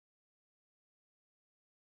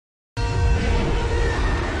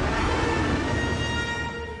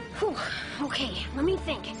Okay, let me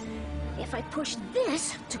think. If I push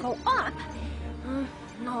this to go up...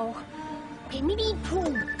 no. Okay, maybe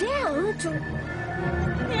pull down to...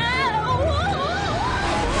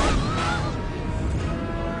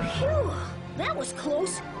 Phew, that was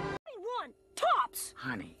close. 21, tops!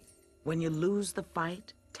 Honey, when you lose the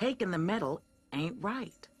fight, taking the medal ain't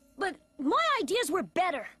right. But my ideas were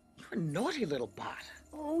better. You're a naughty little bot.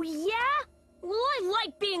 Oh, yeah? Well, I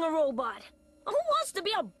like being a robot. Who wants to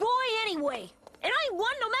be a boy anyway? And I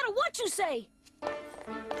won no matter what you say.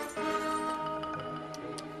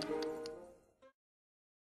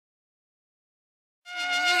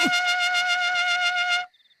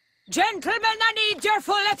 Gentlemen, I need your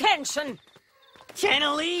full attention.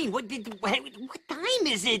 Channel E, what time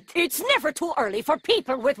is it? It's never too early for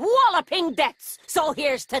people with walloping debts. So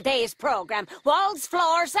here's today's program. Walls,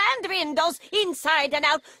 floors, and windows, inside and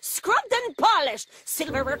out, scrubbed and polished.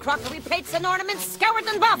 Silverware, crockery, plates, and ornaments scoured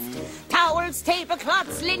and buffed. Towels,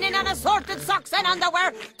 tablecloths, linen, and assorted socks and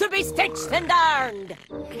underwear to be stitched and darned.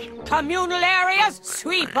 Communal areas,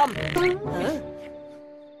 sweep them. Huh?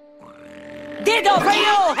 Ditto for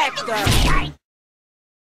you, Hector!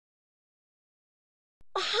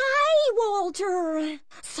 Hi, Walter.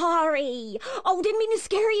 Sorry. Oh, didn't mean to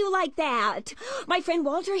scare you like that. My friend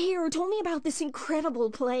Walter here told me about this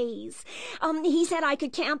incredible place. He said I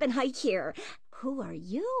could camp and hike here. Who are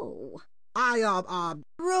you?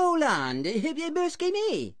 Roland, busque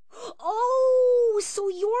me. Oh, so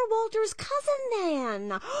you're Walter's cousin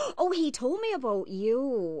then. Oh, he told me about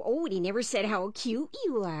you. Oh, and he never said how cute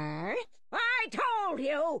you are. I told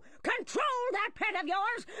you! Control that pet of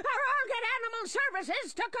yours, or I'll get Animal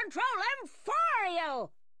Services to control him for you!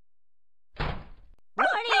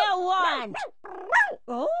 What do you want?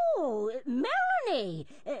 Oh, Melanie!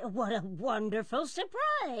 What a wonderful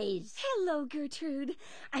surprise! Hello, Gertrude.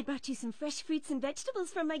 I brought you some fresh fruits and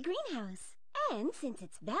vegetables from my greenhouse. And since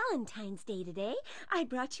it's Valentine's Day today, I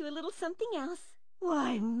brought you a little something else.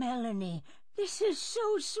 Why, Melanie, this is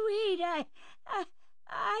so sweet.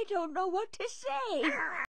 I don't know what to say.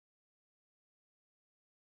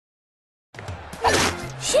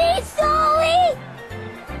 She's sorry!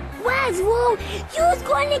 Wazwo, you's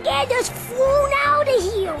gonna get us thrown out of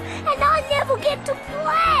here, and I'll never get to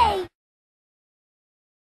play!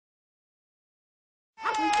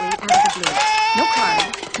 Completely out of the blue. No card,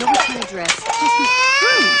 no return address, just this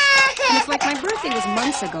fruit. And it's like my birthday was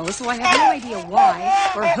months ago, so I have no idea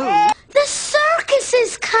why or who. The circus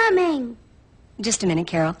is coming! Just a minute,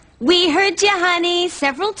 Carol. We heard you, honey,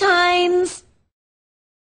 several times.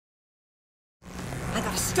 I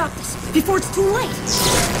gotta stop this before it's too late.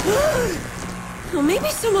 Well, maybe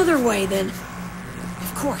some other way, then.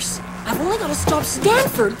 Of course, I've only gotta stop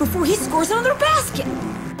Stanford before he scores another basket.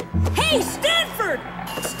 Hey, Stanford!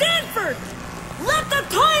 Stanford! Let the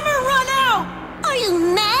timer run out! Are you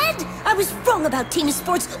mad? I was wrong about team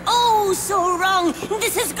sports. Oh, so wrong.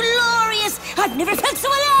 This is glorious. I've never felt so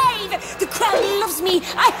alive. The crowd loves me.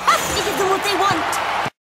 I have to give them what they want.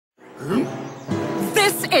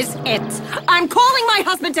 This is it. I'm calling my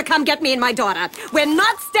husband to come get me and my daughter. We're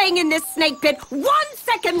not staying in this snake pit 1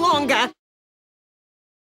 second longer.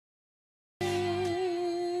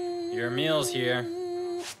 Your meal's here.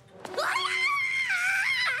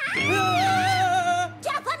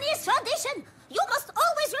 Japanese tradition. You must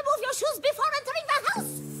always remove your shoes before entering the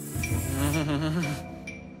house.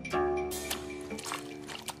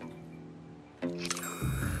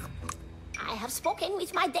 I have spoken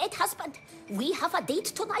with my dead husband. We have a date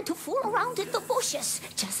tonight to fool around in the bushes,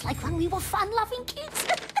 just like when we were fun-loving kids.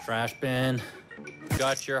 Trash bin.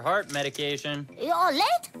 Got your heart medication. You're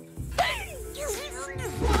late?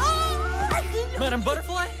 Madam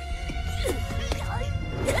Butterfly?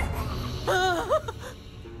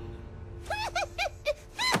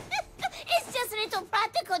 It's just a little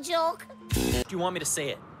practical joke. Do you want me to say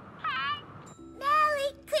it?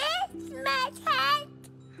 Merry Christmas, Hank.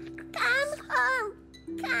 Come home.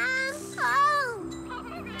 Come home.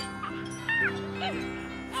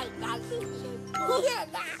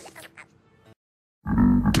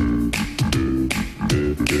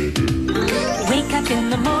 Wake up in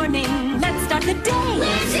the morning, let's start the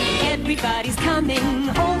day. Everybody's coming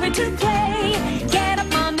over to play. Get up,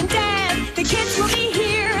 Mom and Dad, the kids will be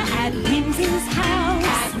here at Lindsay's house.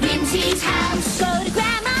 At Lindsay's house. Go to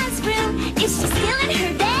Grandma's room. Is she still in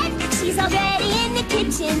her bed? She's already in the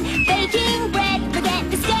kitchen, baking bread. Forget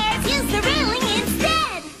the stairs, use the railing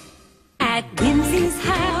instead. At Lindsay's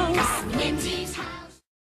house. At Lindsay's house.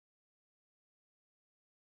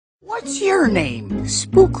 What's your name?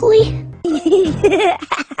 Spookly.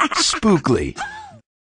 Spookly.